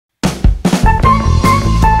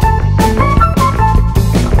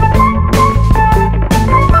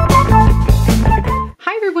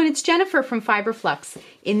Jennifer from Flux.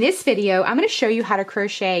 In this video, I'm going to show you how to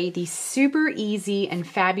crochet these super easy and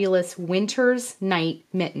fabulous Winter's Night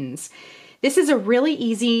mittens. This is a really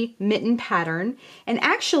easy mitten pattern, and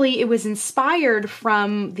actually it was inspired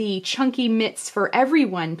from the Chunky Mitts for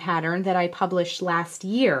Everyone pattern that I published last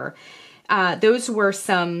year. Those were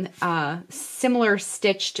some similar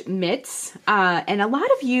stitched mitts, and a lot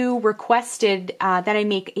of you requested that I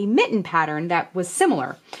make a mitten pattern that was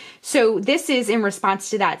similar. So this is in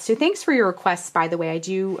response to that. So thanks for your requests, by the way. I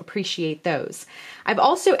do appreciate those. I've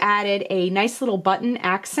also added a nice little button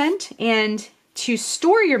accent, and to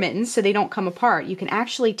store your mittens so they don't come apart, you can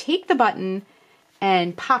actually take the button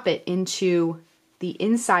and pop it into the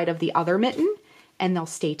inside of the other mitten, and they'll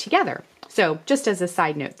stay together. So just as a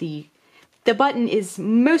side note, the button is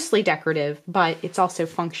mostly decorative, but it's also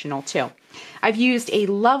functional too. I've used a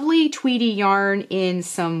lovely Tweedy yarn in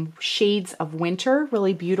some shades of winter,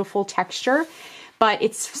 really beautiful texture, but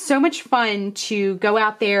it's so much fun to go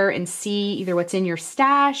out there and see either what's in your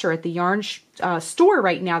stash or at the yarn store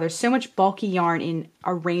right now. There's so much bulky yarn in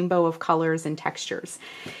a rainbow of colors and textures.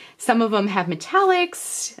 Some of them have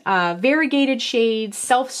metallics, variegated shades,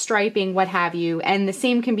 self-striping, what have you, and the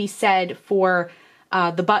same can be said for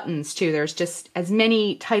the buttons too. There's just as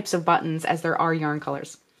many types of buttons as there are yarn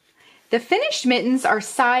colors. The finished mittens are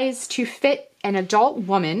sized to fit an adult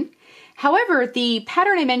woman. However, the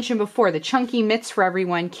pattern I mentioned before, the Chunky Mitts for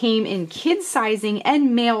Everyone, came in kid sizing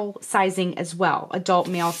and male sizing as well, adult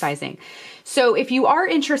male sizing. So if you are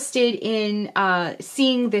interested in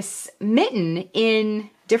seeing this mitten in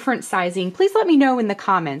different sizing, please let me know in the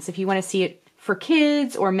comments if you want to see it for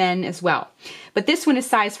kids or men as well. But this one is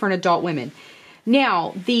sized for an adult woman.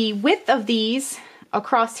 Now, the width of these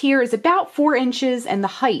across here is about 4 inches, and the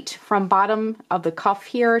height from bottom of the cuff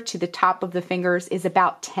here to the top of the fingers is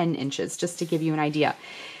about 10 inches, just to give you an idea.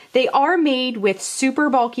 They are made with super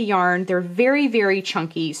bulky yarn. They're very, very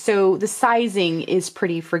chunky, so the sizing is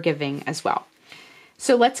pretty forgiving as well.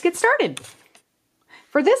 So let's get started.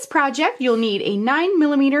 For this project, you'll need a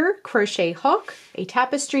 9mm crochet hook, a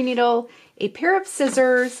tapestry needle, a pair of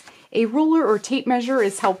scissors, a ruler or tape measure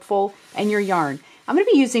is helpful, and your yarn. I'm going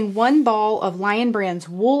to be using 1 ball of Lion Brand's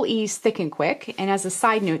Wool Ease Thick and Quick, and as a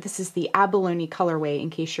side note, this is the abalone colorway, in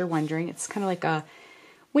case you're wondering. It's kind of like a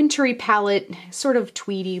wintry palette, sort of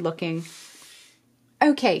tweedy looking.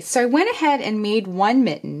 Okay, so I went ahead and made 1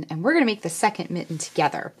 mitten, and we're going to make the second mitten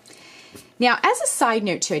together. Now, as a side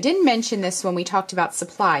note too, I didn't mention this when we talked about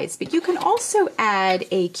supplies, but you can also add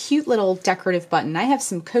a cute little decorative button. I have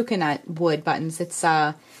some coconut wood buttons. It's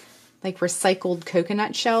like recycled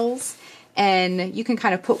coconut shells, and you can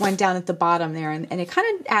kind of put one down at the bottom there, and it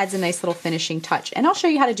kind of adds a nice little finishing touch, and I'll show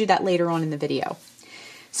you how to do that later on in the video.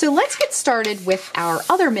 So let's get started with our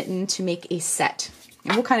other mitten to make a set,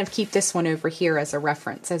 and we'll kind of keep this one over here as a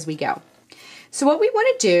reference as we go. So what we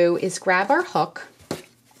want to do is grab our hook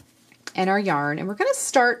and our yarn, and we're going to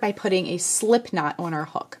start by putting a slip knot on our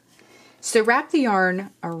hook. So wrap the yarn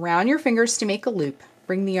around your fingers to make a loop,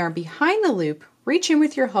 bring the yarn behind the loop, reach in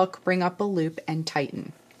with your hook, bring up a loop, and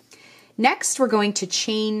tighten. Next, we're going to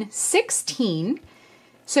chain 16.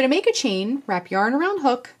 So to make a chain, wrap yarn around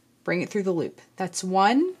hook, bring it through the loop. That's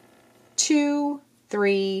 1, 2,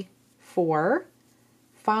 3, 4,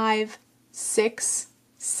 5, 6,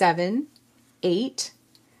 7, 8,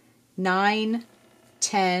 9,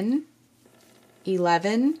 10,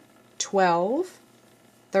 11, 12,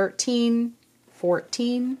 13,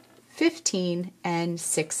 14, 15, and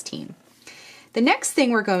 16. The next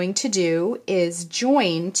thing we're going to do is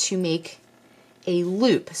join to make a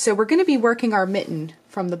loop. So we're going to be working our mitten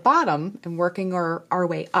from the bottom and working our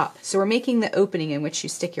way up. So we're making the opening in which you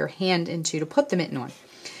stick your hand into to put the mitten on.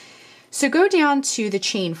 So go down to the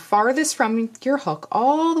chain farthest from your hook,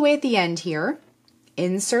 all the way at the end here.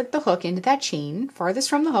 Insert the hook into that chain, farthest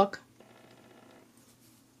from the hook.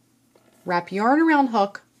 Wrap yarn around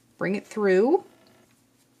hook, bring it through,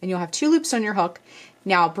 and you'll have 2 loops on your hook.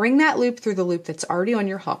 Now bring that loop through the loop that's already on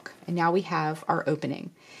your hook, and now we have our opening.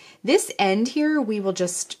 This end here we will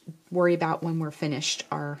just worry about when we're finished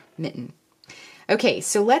our mitten. Okay,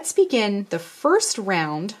 so let's begin the first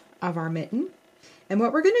round of our mitten, and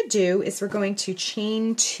what we're going to do is we're going to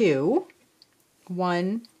chain 2,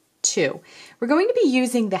 1, 2. We're going to be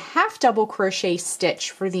using the half double crochet stitch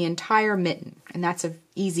for the entire mitten, and that's an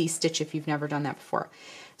easy stitch if you've never done that before.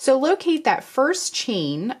 So locate that first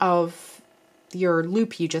chain of your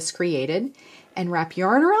loop you just created and wrap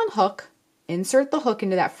yarn around hook, insert the hook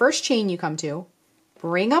into that first chain you come to,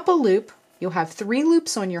 bring up a loop, you'll have 3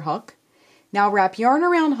 loops on your hook. Now wrap yarn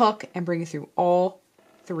around hook and bring it through all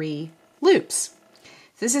 3 loops.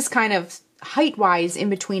 This is kind of height-wise in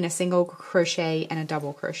between a single crochet and a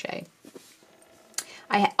double crochet.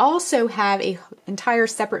 I also have an entire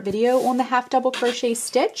separate video on the half double crochet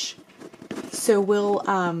stitch. So we'll,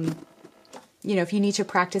 you know, if you need to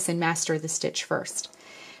practice and master the stitch first.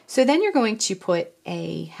 So then you're going to put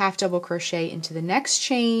a half double crochet into the next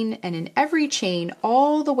chain and in every chain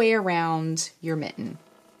all the way around your mitten.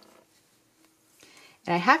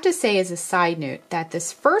 And I have to say as a side note that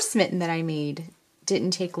this first mitten that I made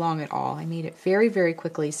didn't take long at all. I made it very, very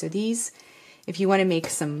quickly. So these, if you want to make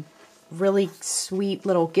some really sweet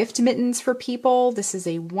little gift mittens for people, this is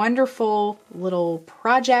a wonderful little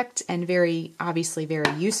project and obviously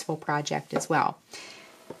very useful project as well.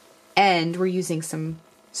 And we're using some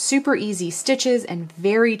super easy stitches and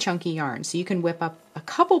very chunky yarn. So you can whip up a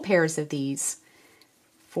couple pairs of these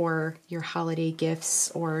for your holiday gifts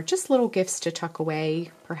or just little gifts to tuck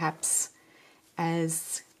away, perhaps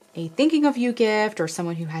as a thinking of you gift, or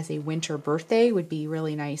someone who has a winter birthday would be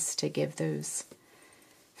really nice to give those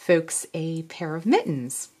folks a pair of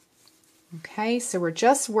mittens. Okay, so we're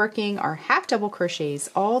just working our half double crochets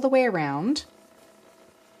all the way around.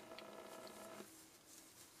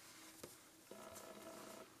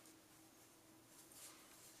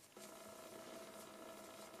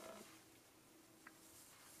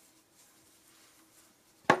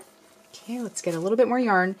 Okay, let's get a little bit more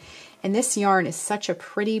yarn. And this yarn is such a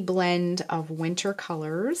pretty blend of winter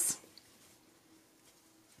colors.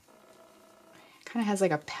 Kind of has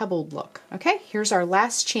like a pebbled look. Okay, here's our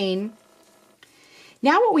last chain.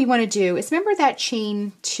 Now what we want to do is, remember that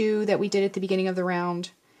chain 2 that we did at the beginning of the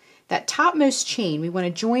round? That topmost chain we want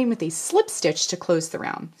to join with a slip stitch to close the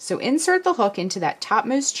round. So insert the hook into that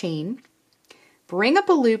topmost chain, bring up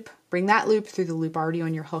a loop, bring that loop through the loop already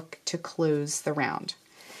on your hook to close the round.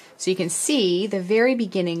 So you can see the very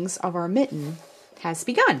beginnings of our mitten has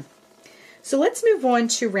begun. So let's move on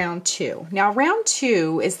to round 2. Now round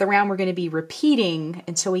 2 is the round we're going to be repeating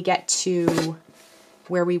until we get to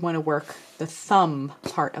where we want to work the thumb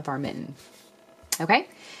part of our mitten. Okay,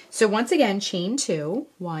 so once again, chain 2,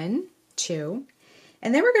 1, 2,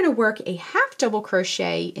 and then we're going to work a half double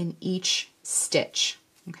crochet in each stitch.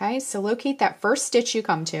 Okay, so locate that first stitch you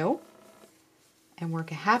come to and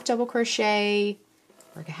work a half double crochet,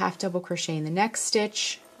 work a half double crochet in the next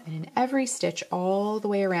stitch, and in every stitch all the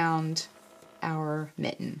way around our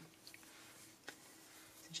mitten.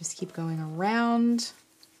 So just keep going around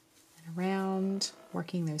and around,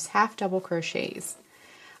 working those half double crochets.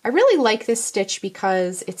 I really like this stitch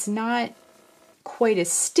because it's not quite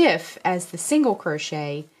as stiff as the single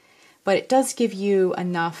crochet, but it does give you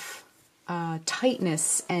enough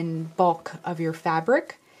tightness and bulk of your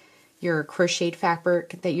fabric, your crocheted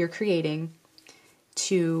fabric that you're creating,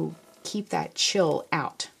 to keep that chill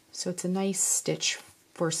out. So it's a nice stitch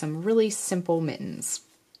for some really simple mittens.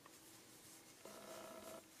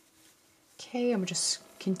 Okay, I'm just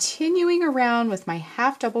continuing around with my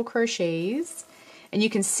half double crochets, and you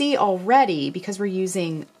can see already, because we're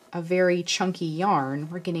using a very chunky yarn,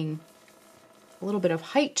 we're getting a little bit of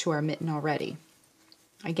height to our mitten already.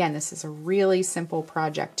 Again, this is a really simple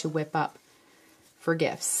project to whip up for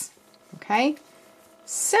gifts. Okay,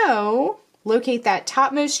 so locate that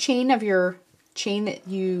topmost chain of your chain that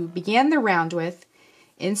you began the round with,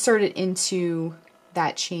 insert it into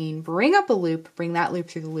that chain, bring up a loop, bring that loop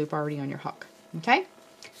through the loop already on your hook. Okay,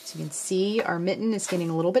 so you can see our mitten is getting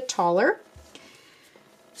a little bit taller.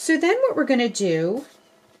 So then what we're going to do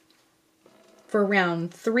for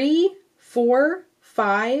round 3, 4,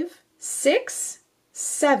 5, 6,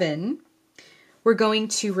 7, we're going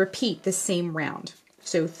to repeat the same round.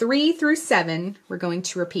 So 3 through 7, we're going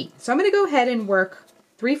to repeat. So I'm going to go ahead and work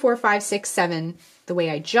 3, 4, 5, 6, 7 the way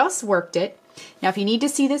I just worked it. Now, if you need to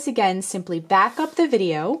see this again, simply back up the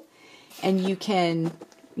video and you can,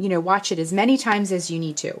 watch it as many times as you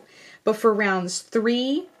need to. But for rounds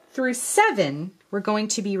 3 through 7, we're going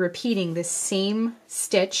to be repeating the same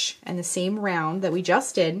stitch and the same round that we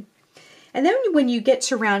just did. And then when you get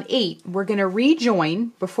to round 8, we're going to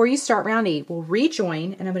rejoin. Before you start round 8, we'll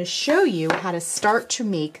rejoin, and I'm going to show you how to start to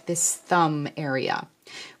make this thumb area.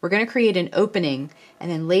 We're going to create an opening and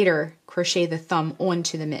then later crochet the thumb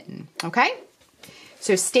onto the mitten. Okay?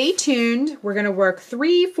 So stay tuned. We're going to work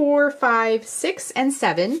 3, 4, 5, 6, and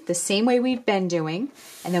 7 the same way we've been doing,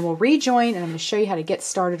 and then we'll rejoin, and I'm going to show you how to get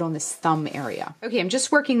started on this thumb area. Okay, I'm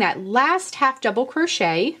just working that last half double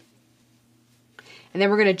crochet, and then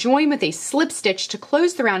we're going to join with a slip stitch to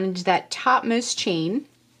close the round into that topmost chain.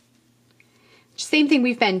 Same thing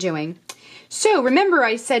we've been doing. So remember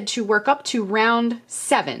I said to work up to round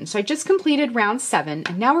 7. So I just completed round 7,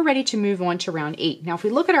 and now we're ready to move on to round 8. Now if we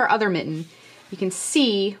look at our other mitten, you can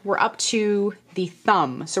see we're up to the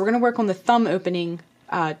thumb. So we're going to work on the thumb opening.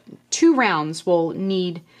 2 rounds we'll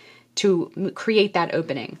need to create that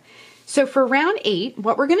opening. So for round 8,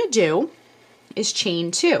 what we're going to do is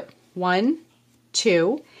chain 2. 1,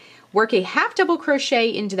 2, work a half double crochet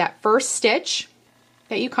into that first stitch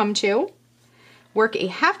that you come to, work a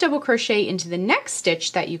half double crochet into the next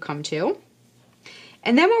stitch that you come to,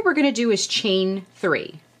 and then what we're going to do is chain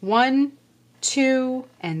 3. 1, 2,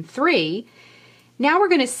 and 3. Now we're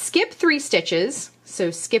going to skip 3 stitches,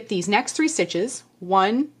 so skip these next 3 stitches,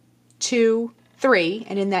 1, 2, 3,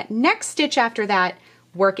 and in that next stitch after that,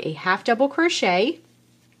 work a half double crochet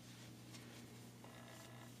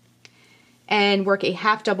and work a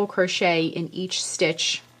half double crochet in each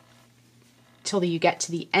stitch till you get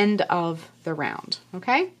to the end of the round,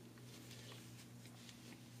 okay?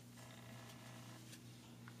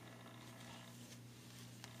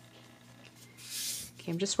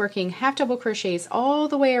 Okay, I'm just working half double crochets all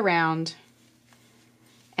the way around.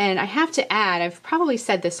 And I have to add, I've probably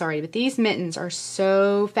said this already, but these mittens are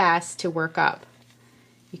so fast to work up.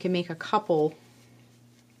 You can make a couple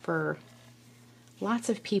for lots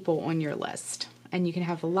of people on your list. And you can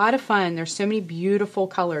have a lot of fun. There's so many beautiful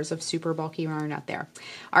colors of super bulky yarn out there.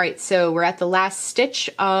 All right, so we're at the last stitch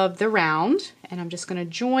of the round, and I'm just going to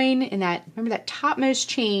join in that, remember that topmost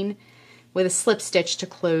chain with a slip stitch to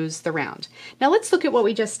close the round. Now let's look at what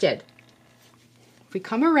we just did. If we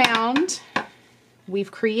come around,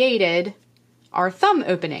 we've created our thumb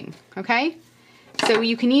opening, okay? So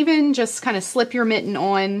you can even just kind of slip your mitten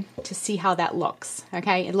on to see how that looks,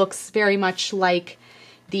 okay? It looks very much like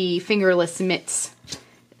the fingerless mitts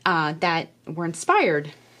that were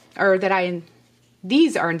inspired, or that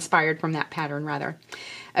these are inspired from that pattern rather.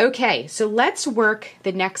 Okay, so let's work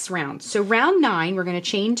the next round. So round 9, we're going to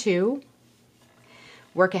chain 2,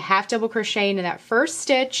 work a half double crochet into that first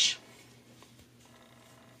stitch,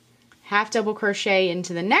 half double crochet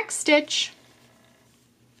into the next stitch,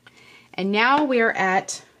 and now we're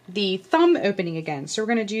at the thumb opening again. So we're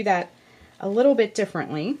going to do that a little bit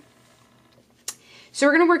differently. So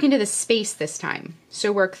we're going to work into the space this time.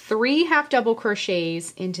 So work 3 half double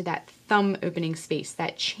crochets into that thumb opening space,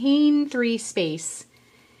 that chain 3 space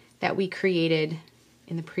that we created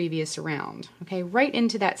in the previous round. Okay, right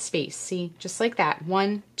into that space. See, just like that.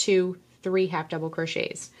 1, 2, 3 half double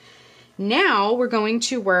crochets. Now we're going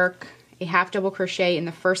to work a half double crochet in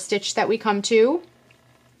the first stitch that we come to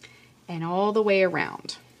and all the way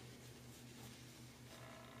around.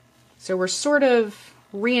 So we're sort of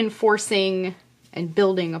reinforcing and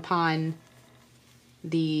building upon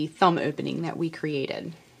the thumb opening that we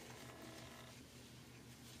created.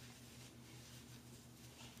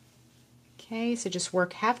 Okay, so just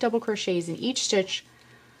work half double crochets in each stitch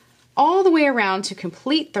all the way around to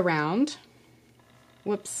complete the round.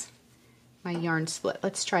 Whoops, my yarn split.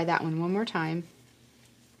 Let's try that one more time.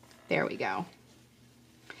 There we go.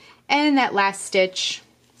 And that last stitch,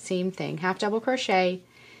 same thing, half double crochet,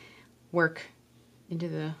 work into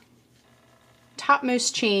the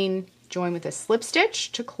topmost chain, join with a slip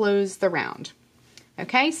stitch to close the round.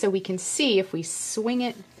 Okay, so we can see if we swing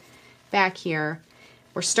it back here,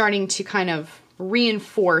 we're starting to kind of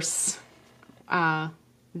reinforce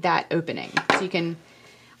that opening. So you can,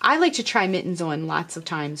 I like to try mittens on lots of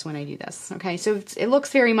times when I do this. Okay, so it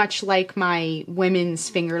looks very much like my women's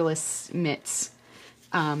fingerless mitts.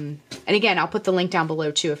 And again, I'll put the link down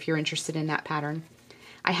below too if you're interested in that pattern.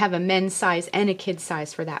 I have a men's size and a kid's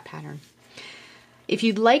size for that pattern. If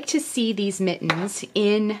you'd like to see these mittens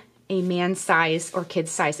in a man's size or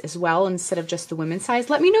kid's size as well, instead of just the women's size,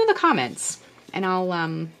 let me know in the comments. And I'll,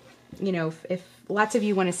 you know, if lots of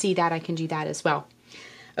you want to see that, I can do that as well.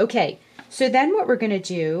 Okay, so then what we're going to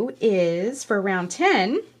do is for round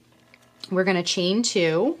 10, we're going to chain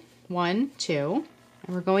 2, 1, 2,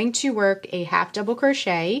 and we're going to work a half double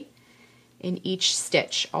crochet in each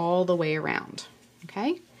stitch all the way around.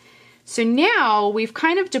 Okay, so now we've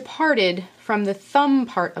kind of departed from the thumb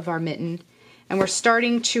part of our mitten, and we're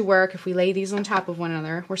starting to work, if we lay these on top of one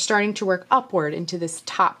another, we're starting to work upward into this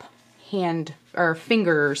top hand or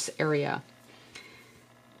fingers area.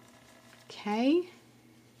 Okay,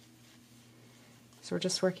 so we're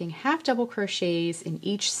just working half double crochets in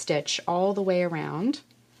each stitch all the way around.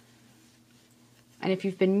 And if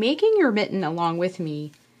you've been making your mitten along with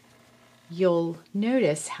me, you'll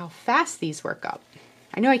notice how fast these work up.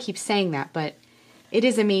 I know I keep saying that, but it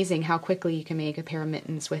is amazing how quickly you can make a pair of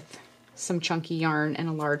mittens with some chunky yarn and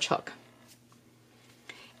a large hook.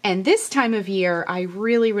 And this time of year, I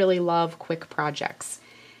really, really love quick projects.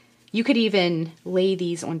 You could even lay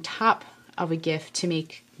these on top of a gift to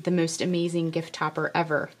make the most amazing gift topper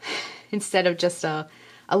ever, instead of just a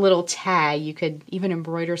a little tag. You could even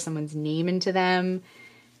embroider someone's name into them.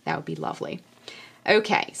 That would be lovely.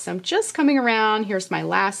 Okay, so I'm just coming around. Here's my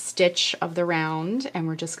last stitch of the round, and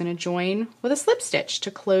we're just going to join with a slip stitch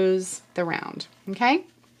to close the round. Okay,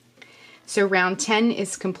 so round 10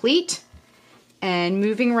 is complete, and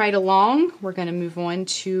moving right along, we're going to move on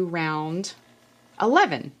to round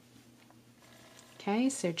 11. Okay,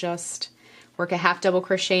 so just work a half double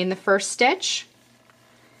crochet in the first stitch.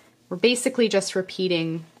 We're basically just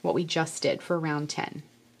repeating what we just did for round 10.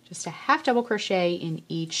 Just a half double crochet in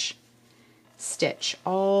each stitch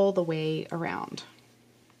all the way around.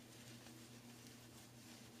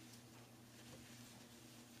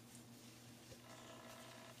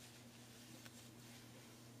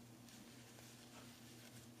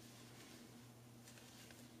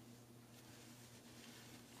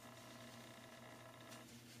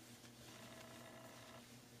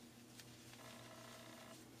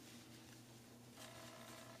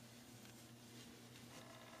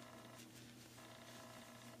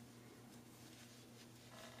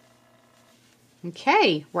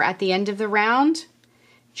 Okay, we're at the end of the round.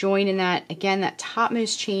 Join in that, again, that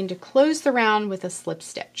topmost chain to close the round with a slip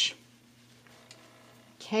stitch.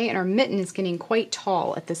 Okay, and our mitten is getting quite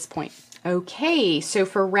tall at this point. Okay, so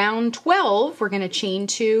for round 12, we're going to chain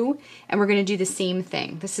 2, and we're going to do the same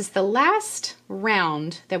thing. This is the last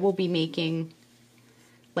round that we'll be making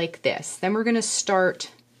like this. Then we're going to start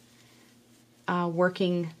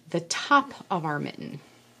working the top of our mitten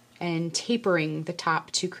and tapering the top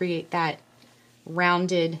to create that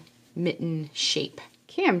rounded mitten shape.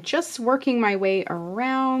 Okay, I'm just working my way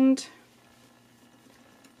around.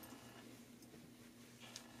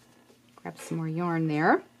 Grab some more yarn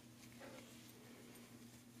there.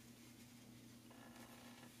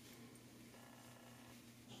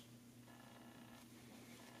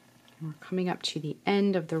 And we're coming up to the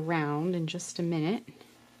end of the round in just a minute.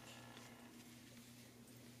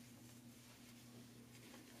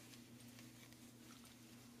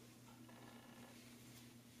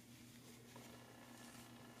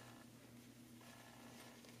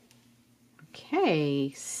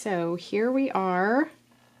 Okay, so here we are,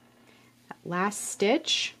 that last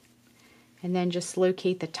stitch, and then just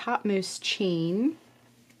locate the topmost chain.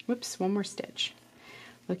 Whoops, one more stitch.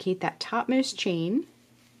 Locate that topmost chain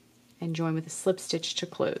and join with a slip stitch to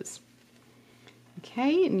close.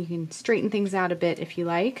 Okay, and you can straighten things out a bit if you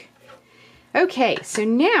like. Okay, so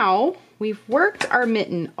now we've worked our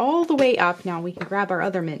mitten all the way up. Now we can grab our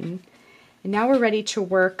other mitten, and now we're ready to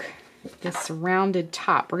work this rounded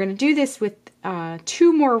top. We're going to do this with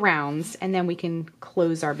 2 more rounds, and then we can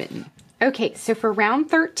close our mitten. Okay, so for round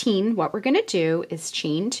 13, what we're going to do is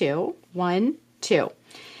chain 2, 1, 2.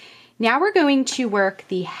 Now we're going to work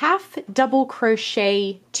the half double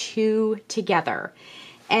crochet 2 together.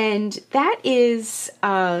 And that is,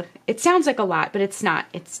 it sounds like a lot, but it's not.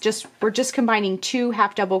 It's just, we're just combining 2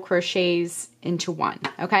 half double crochets into 1,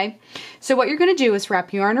 okay? So what you're going to do is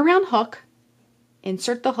wrap yarn around hook,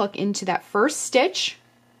 insert the hook into that first stitch,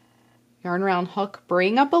 yarn around hook,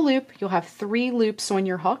 bring up a loop. You'll have 3 loops on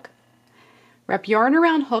your hook. Wrap yarn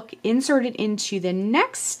around hook, insert it into the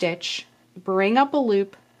next stitch, bring up a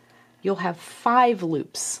loop. You'll have 5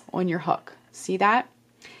 loops on your hook. See that?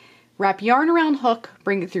 Wrap yarn around hook,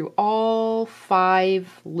 bring it through all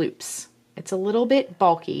 5 loops. It's a little bit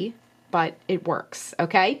bulky, but it works,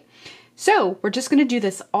 okay? So we're just going to do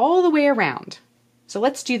this all the way around. So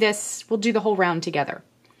let's do this, we'll do the whole round together.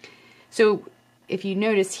 So if you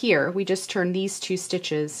notice here, we just turned these 2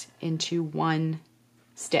 stitches into 1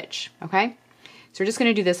 stitch, okay? So we're just going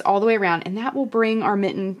to do this all the way around, and that will bring our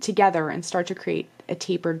mitten together and start to create a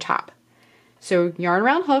tapered top. So yarn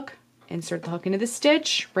around hook, insert the hook into the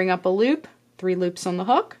stitch, bring up a loop, 3 loops on the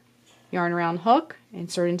hook, yarn around hook,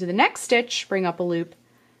 insert into the next stitch, bring up a loop,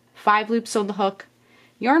 5 loops on the hook,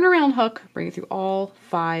 yarn around hook, bring it through all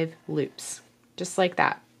 5 loops. Just like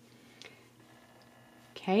that.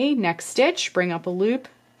 Okay, next stitch, bring up a loop,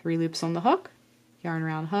 3 loops on the hook, yarn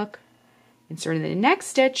around hook, insert in the next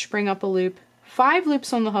stitch, bring up a loop, 5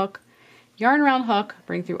 loops on the hook, yarn around hook,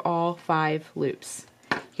 bring through all 5 loops.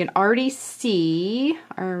 You can already see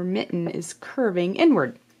our mitten is curving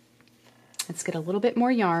inward. Let's get a little bit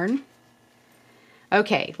more yarn.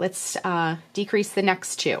 Okay, let's decrease the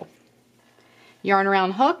next 2. Yarn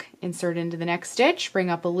around hook, insert into the next stitch, bring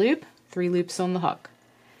up a loop, 3 loops on the hook.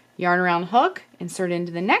 Yarn around hook, insert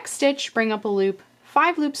into the next stitch, bring up a loop,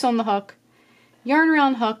 5 loops on the hook, yarn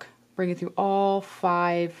around hook, bring it through all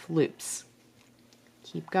 5 loops.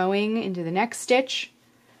 Keep going into the next stitch,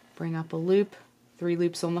 bring up a loop, 3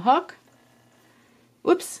 loops on the hook.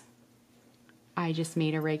 Whoops, I just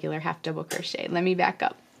made a regular half double crochet. Let me back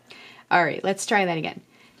up. All right, let's try that again.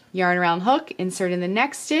 yarn around hook, insert in the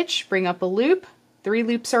next stitch, bring up a loop, 3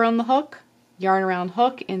 loops are on the hook, yarn around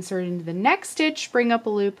hook, insert into the next stitch, bring up a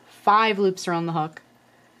loop, 5 loops are on the hook,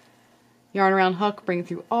 yarn around hook, bring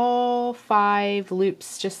through all 5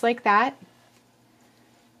 loops, just like that.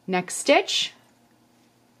 Next stitch,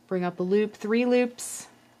 bring up a loop, 3 loops,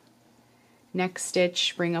 next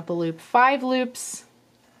stitch, bring up a loop, 5 loops,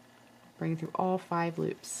 bring through all 5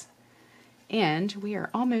 loops. And we are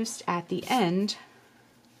almost at the end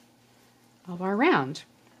of our round.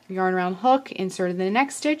 Yarn around hook, insert in the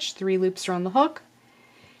next stitch, 3 loops are on the hook,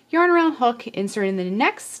 yarn around hook, insert in the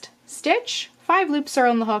next stitch, 5 loops are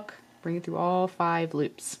on the hook, bring it through all 5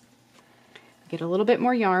 loops. Get a little bit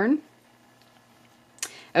more yarn.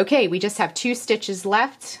 Okay, we just have 2 stitches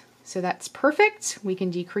left, so that's perfect. We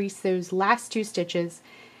can decrease those last 2 stitches.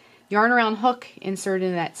 Yarn around hook, insert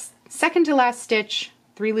in that second to last stitch,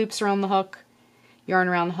 3 loops are on the hook, yarn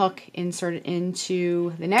around hook, insert it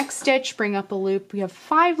into the next stitch, bring up a loop. We have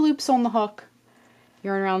 5 loops on the hook,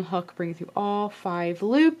 yarn around hook, bring it through all 5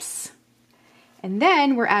 loops. And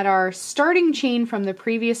then we're at our starting chain from the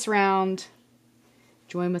previous round,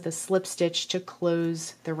 join with a slip stitch to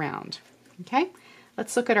close the round. Okay,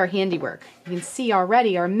 let's look at our handiwork. You can see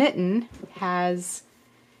already our mitten has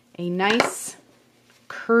a nice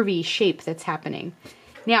curvy shape that's happening.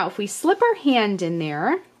 Now, if we slip our hand in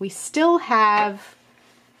there, we still have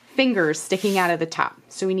fingers sticking out of the top.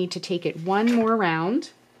 So we need to take it one more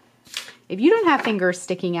round. If you don't have fingers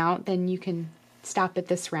sticking out, then you can stop at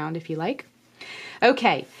this round if you like.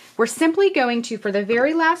 Okay, we're simply going to, for the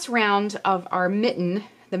very last round of our mitten,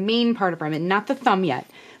 the main part of our mitten, not the thumb yet,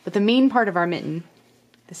 but the main part of our mitten,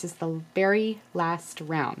 this is the very last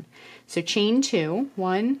round. So chain 2,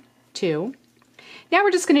 1, 2. Now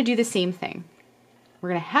we're just going to do the same thing. We're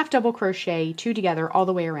going to half double crochet 2 together all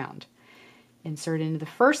the way around. Insert into the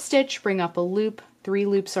first stitch, bring up a loop, 3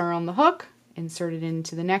 loops are on the hook, insert it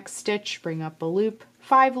into the next stitch, bring up a loop,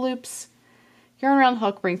 5 loops, yarn around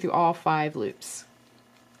hook, bring through all 5 loops.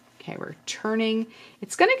 Okay, we're turning.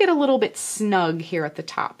 It's going to get a little bit snug here at the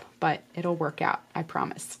top, but it'll work out, I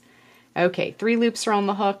promise. Okay, 3 loops are on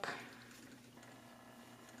the hook,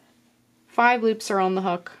 5 loops are on the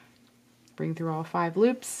hook, bring through all 5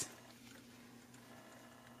 loops,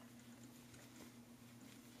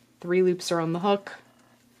 3 loops are on the hook,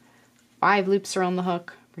 5 loops are on the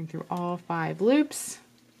hook, bring through all 5 loops.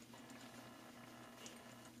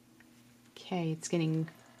 Okay, it's getting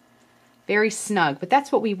very snug, but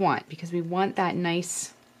that's what we want because we want that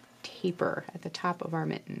nice taper at the top of our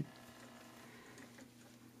mitten.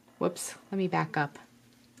 Whoops, let me back up.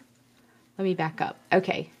 Let me back up.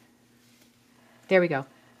 Okay, there we go.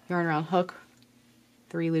 Yarn around hook,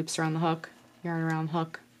 3 loops are on the hook, yarn around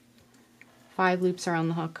hook, 5 loops are on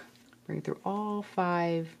the hook, bring through all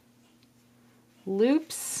 5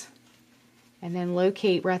 loops, and then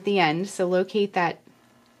locate, we're at the end, so locate that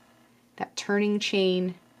turning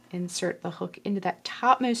chain, insert the hook into that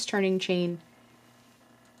topmost turning chain,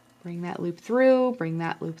 bring that loop through, bring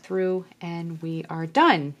that loop through, and we are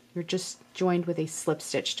done. You're just joined with a slip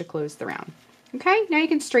stitch to close the round. Okay, now you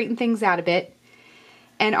can straighten things out a bit,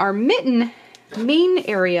 and our mitten main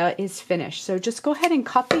area is finished. So just go ahead and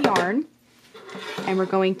cut the yarn, and we're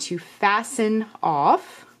going to fasten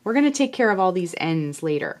off. We're going to take care of all these ends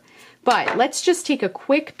later, but let's just take a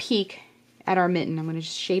quick peek at our mitten. I'm going to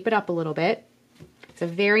just shape it up a little bit. It's a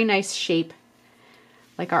very nice shape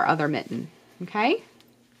like our other mitten. Okay,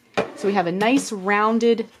 so we have a nice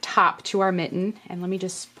rounded top to our mitten, and let me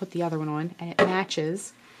just put the other one on, and it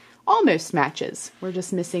matches, almost matches. We're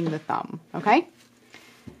just missing the thumb. Okay,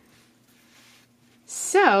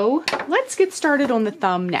 so let's get started on the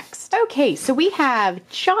thumb next. Okay, so we have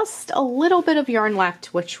just a little bit of yarn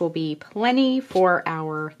left, which will be plenty for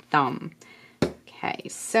our thumb. Okay,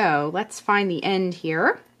 so let's find the end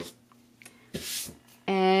here.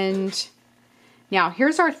 And now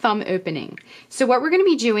here's our thumb opening. So what we're going to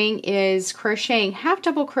be doing is crocheting half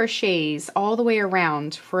double crochets all the way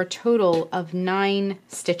around for a total of 9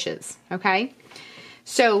 stitches. Okay,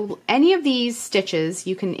 so any of these stitches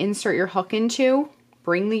you can insert your hook into,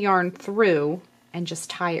 bring the yarn through, and just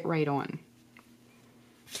tie it right on.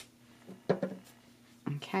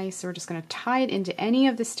 Okay, so we're just going to tie it into any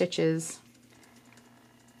of the stitches.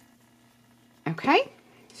 Okay,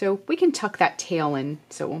 so we can tuck that tail in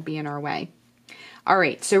so it won't be in our way. All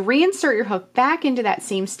right, so reinsert your hook back into that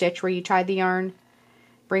same stitch where you tied the yarn,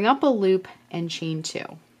 bring up a loop, and chain 2.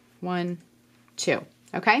 1, 2.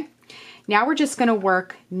 Okay, now we're just going to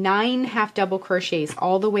work 9 half double crochets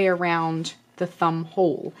all the way around the thumb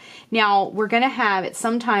hole. Now we're going to have it,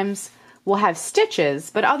 sometimes we'll have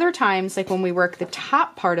stitches, but other times, like when we work the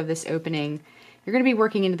top part of this opening, you're going to be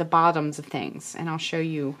working into the bottoms of things, and I'll show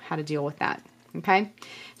you how to deal with that. Okay,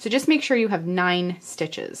 so just make sure you have 9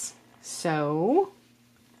 stitches. So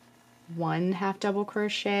 1 half double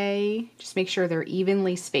crochet, just make sure they're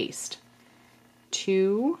evenly spaced.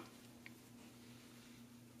 2,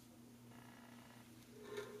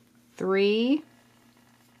 3,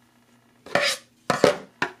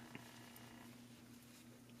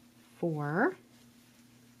 4,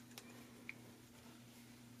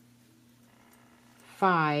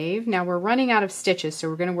 5. Now we're running out of stitches, so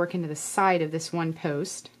we're going to work into the side of this one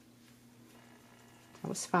post. That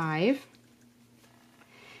was 5.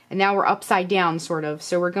 And now we're upside down, sort of.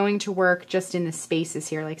 So we're going to work just in the spaces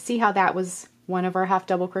here. Like, see how that was one of our half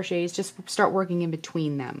double crochets? Just start working in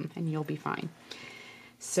between them, and you'll be fine.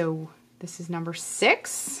 So this is number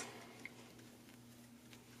 6.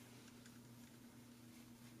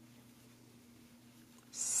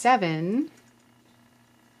 Seven,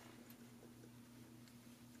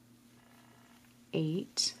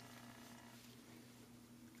 8,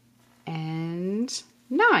 and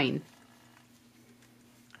 9.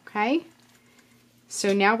 Okay,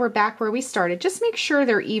 so now we're back where we started. Just make sure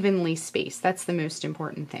they're evenly spaced. That's the most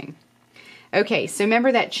important thing. Okay, so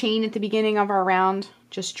remember that chain at the beginning of our round?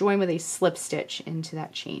 Just join with a slip stitch into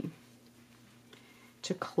that chain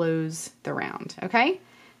to close the round, okay?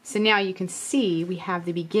 So now you can see we have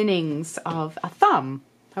the beginnings of a thumb,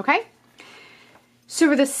 okay? So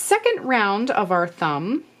for the second round of our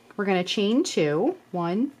thumb, we're going to chain 2,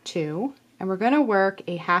 1, 2, and we're going to work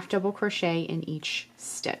a half double crochet in each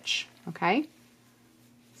stitch, okay?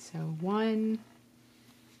 So 1,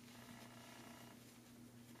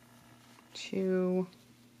 2,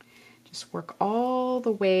 just work all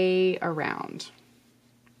the way around.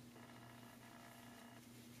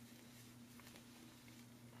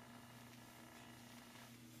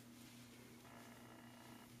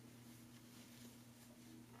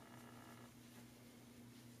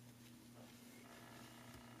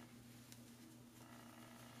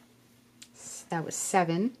 That was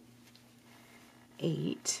 7,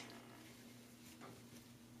 8,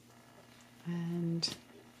 and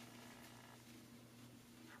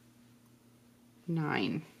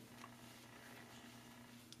 9.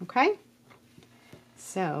 Okay,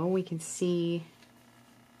 so we can see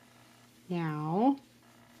now.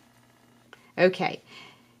 Okay,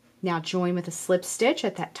 now join with a slip stitch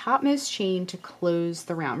at that topmost chain to close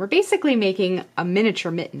the round. We're basically making a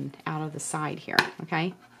miniature mitten out of the side here,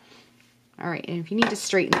 okay? All right, and if you need to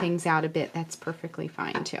straighten things out a bit, that's perfectly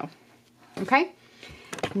fine too. Okay,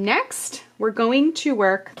 next we're going to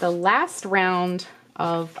work the last round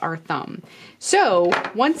of our thumb. So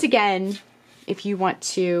once again, if you want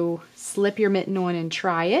to slip your mitten on and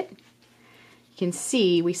try it, you can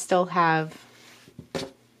see we still have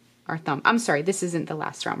our thumb. I'm sorry, this isn't the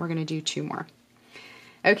last round. We're going to do 2 more.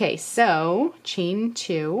 Okay, so chain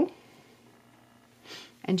 2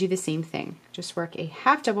 and do the same thing. Just work a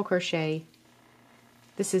half double crochet.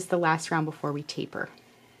 This is the last round before we taper.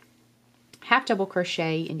 Half double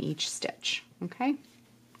crochet in each stitch, okay?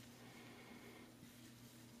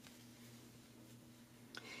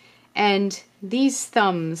 And these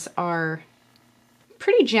thumbs are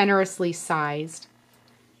pretty generously sized.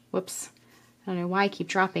 Whoops, I don't know why I keep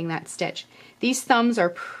dropping that stitch. These thumbs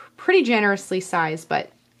are pretty generously sized,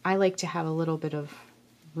 but I like to have a little bit of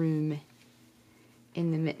room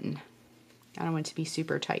in the mitten. I don't want it to be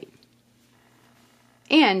super tight.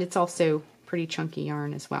 And it's also pretty chunky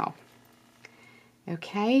yarn as well.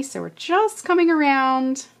 Okay, so we're just coming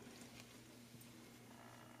around.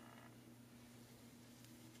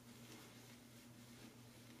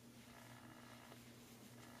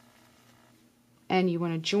 And you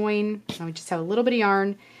want to join, now we just have a little bit of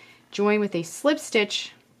yarn, join with a slip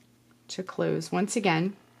stitch to close once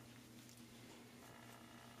again.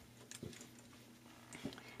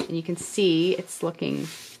 And you can see it's looking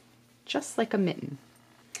just like a mitten.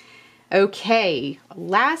 Okay,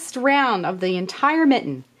 last round of the entire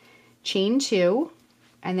mitten. Chain 2,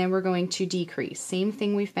 and then we're going to decrease. Same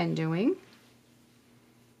thing we've been doing.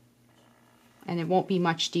 And it won't be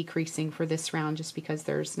much decreasing for this round just because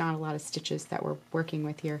there's not a lot of stitches that we're working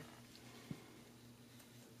with here.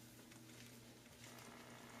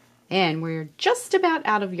 And we're just about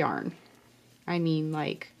out of yarn. I mean,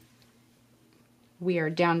 like, we are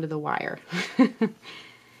down to the wire.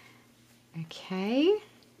 Okay,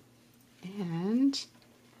 and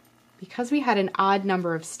because we had an odd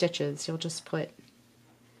number of stitches, you'll just put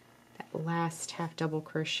that last half double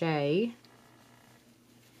crochet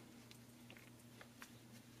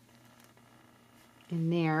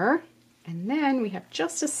in there, and then we have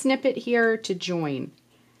just a snippet here to join.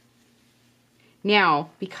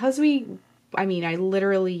 Now, because we I mean, I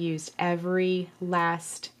literally used every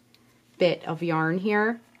last bit of yarn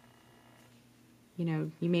here. You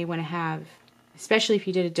know, you may want to have, especially if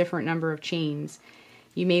you did a different number of chains,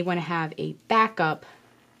 you may want to have a backup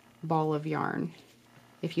ball of yarn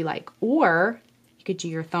if you like, or you could do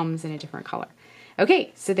your thumbs in a different color.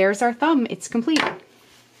 Okay, so there's our thumb. It's complete.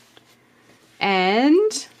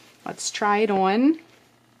 And let's try it on.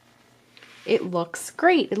 It looks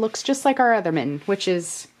great. It looks just like our other mitten, which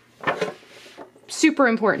is super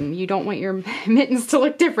important. You don't want your mittens to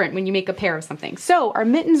look different when you make a pair of something. So our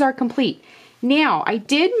mittens are complete. Now, I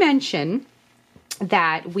did mention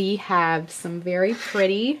that we have some very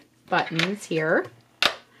pretty buttons here,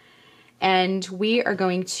 and we are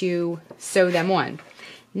going to sew them on.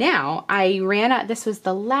 Now, I ran out, this was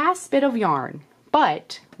the last bit of yarn,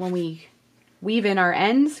 but when we weave in our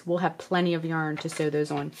ends, we'll have plenty of yarn to sew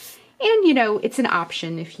those on. And you know, it's an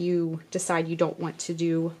option if you decide you don't want to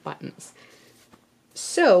do buttons.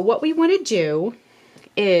 So what we want to do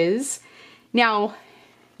is, now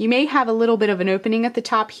you may have a little bit of an opening at the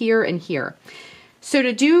top here and here. So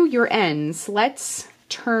to do your ends, let's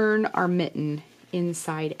turn our mitten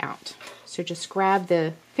inside out. So just grab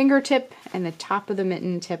the fingertip and the top of the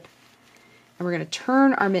mitten tip, and we're going to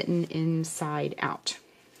turn our mitten inside out.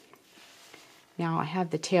 Now I have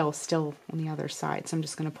the tail still on the other side, so I'm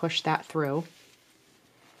just going to push that through.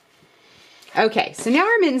 Okay, so now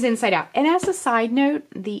our mitten's inside out. And as a side note,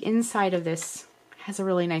 the inside of this has a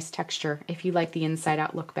really nice texture if you like the inside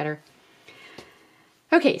out look better.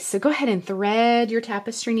 Okay, so go ahead and thread your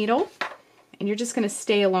tapestry needle, and you're just going to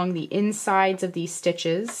stay along the insides of these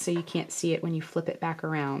stitches so you can't see it when you flip it back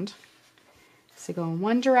around. So go in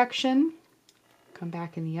one direction, come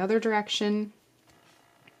back in the other direction,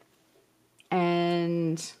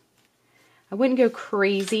 and I wouldn't go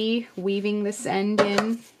crazy weaving this end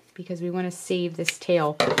in because we want to save this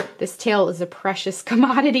tail. This tail is a precious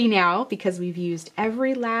commodity now because we've used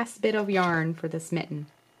every last bit of yarn for this mitten.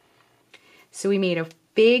 So we made a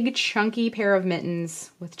big chunky pair of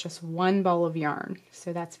mittens with just one ball of yarn.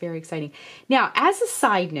 So that's very exciting. Now, as a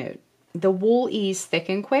side note, the wool ease thick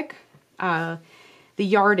and quick. The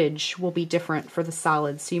yardage will be different for the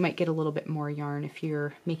solids, so you might get a little bit more yarn if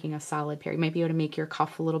you're making a solid pair. You might be able to make your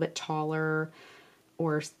cuff a little bit taller,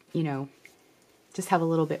 or, you know, just have a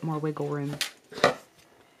little bit more wiggle room.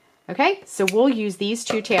 Okay, so we'll use these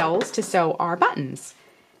two tails to sew our buttons.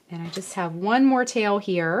 And I just have one more tail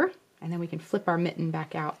here, and then we can flip our mitten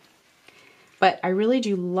back out. But I really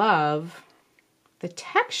do love the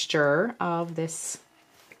texture of this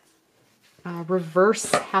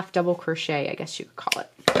reverse half double crochet, I guess you could call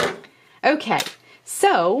it. Okay,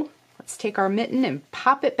 so let's take our mitten and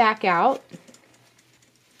pop it back out.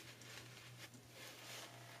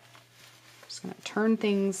 Just gonna turn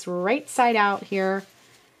things right side out here.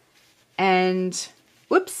 And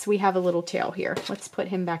whoops, we have a little tail here. Let's put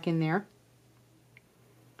him back in there.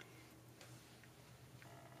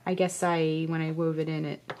 I guess when I wove it in,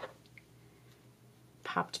 it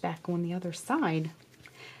popped back on the other side.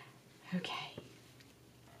 Okay.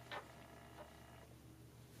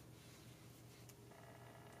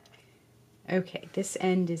 Okay, this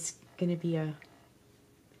end is going to be a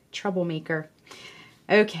troublemaker.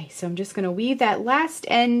 Okay, so I'm just going to weave that last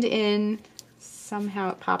end in.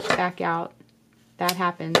 Somehow it pops back out. That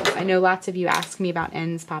happens. I know lots of you ask me about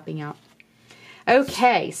ends popping out.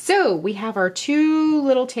 Okay, so we have our two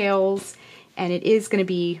little tails, and it is going to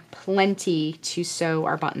be plenty to sew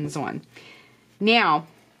our buttons on. Now,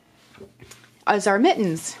 as our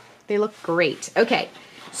mittens, they look great. Okay,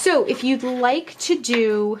 so if you'd like to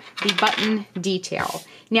do the button detail,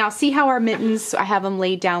 now see how our mittens, I have them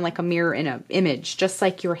laid down like a mirror in an image, just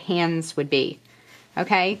like your hands would be.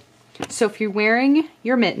 Okay, so if you're wearing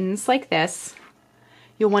your mittens like this,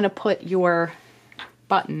 you'll want to put your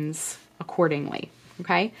buttons accordingly.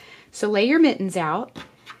 Okay, so lay your mittens out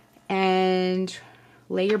and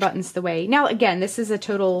lay your buttons the way. Now again, this is a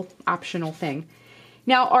total optional thing.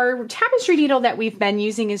 Now our tapestry needle that we've been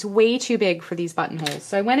using is way too big for these buttonholes,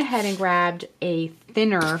 so I went ahead and grabbed a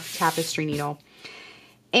thinner tapestry needle.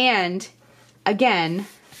 And again,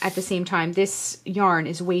 at the same time, this yarn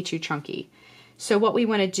is way too chunky. So what we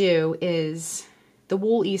want to do is, the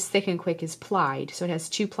wool ease thick and quick is plied, so it has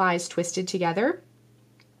two plies twisted together.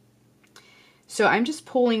 So I'm just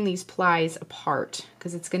pulling these plies apart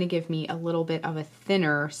because it's going to give me a little bit of a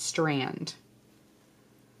thinner strand.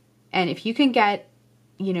 And if you can get,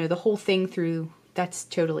 you know, the whole thing through, that's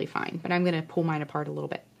totally fine. But I'm going to pull mine apart a little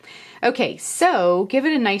bit. Okay, so give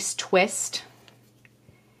it a nice twist.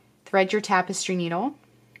 Thread your tapestry needle.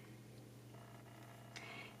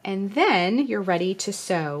 And then you're ready to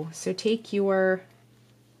sew. So take your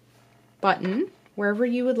button wherever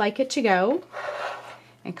you would like it to go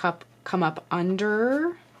and come up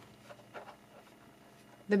under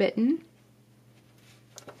the mitten.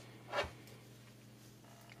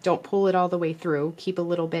 Don't pull it all the way through. Keep a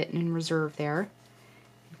little bit in reserve there.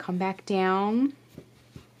 Come back down.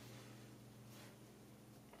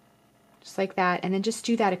 Just like that. And then just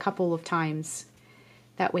do that a couple of times.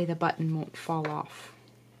 That way the button won't fall off.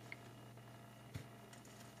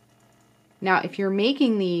 Now, if you're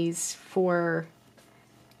making these for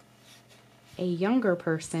a younger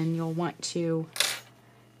person, you'll want to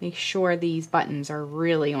make sure these buttons are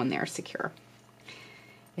really on there secure.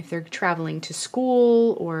 If they're traveling to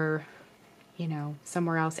school or, you know,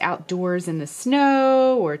 somewhere else outdoors in the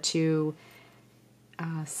snow or to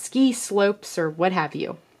ski slopes or what have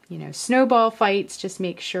you, you know, snowball fights, just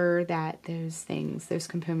make sure that those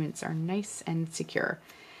components are nice and secure.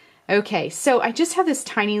 Okay, so I just have this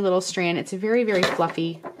tiny little strand. It's very, very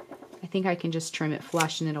fluffy. I think I can just trim it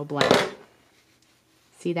flush and it'll blend.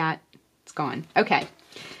 See that? It's gone. Okay,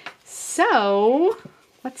 so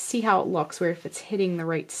let's see how it looks, where if it's hitting the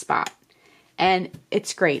right spot. And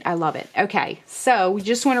it's great. I love it. Okay, so we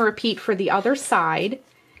just want to repeat for the other side.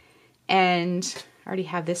 And I already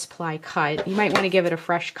have this ply cut. You might want to give it a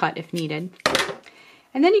fresh cut if needed.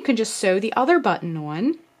 And then you can just sew the other button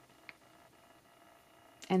on.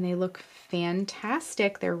 And they look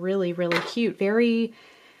fantastic. They're really, really cute. Very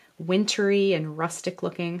wintry and rustic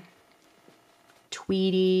looking.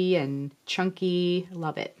 Tweedy and chunky.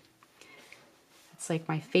 Love it. It's like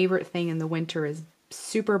my favorite thing in the winter is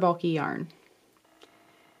super bulky yarn.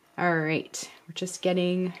 All right, we're just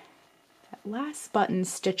getting that last button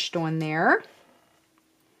stitched on there.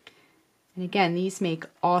 And again, these make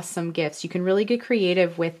awesome gifts. You can really get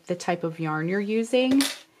creative with the type of yarn you're using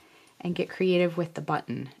and get creative with the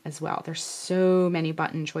button as well. There's so many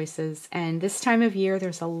button choices. And this time of year,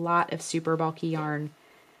 there's a lot of super bulky yarn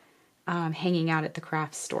hanging out at the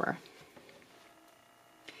craft store.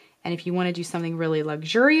 And if you want to do something really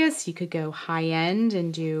luxurious, you could go high end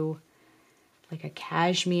and do like a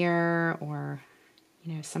cashmere or,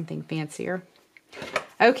 you know, something fancier.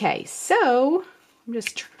 Okay, so I'm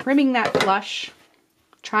just trimming that flush,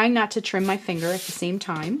 trying not to trim my finger at the same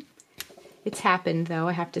time. It's happened though,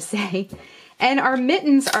 I have to say. And our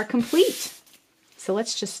mittens are complete. So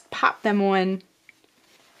let's just pop them on.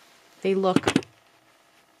 They look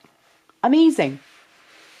amazing.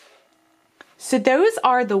 So those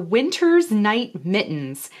are the Winter's Night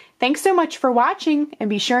Mittens. Thanks so much for watching, and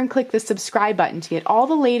be sure and click the subscribe button to get all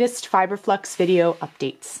the latest Fiber Flux video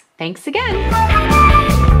updates. Thanks again.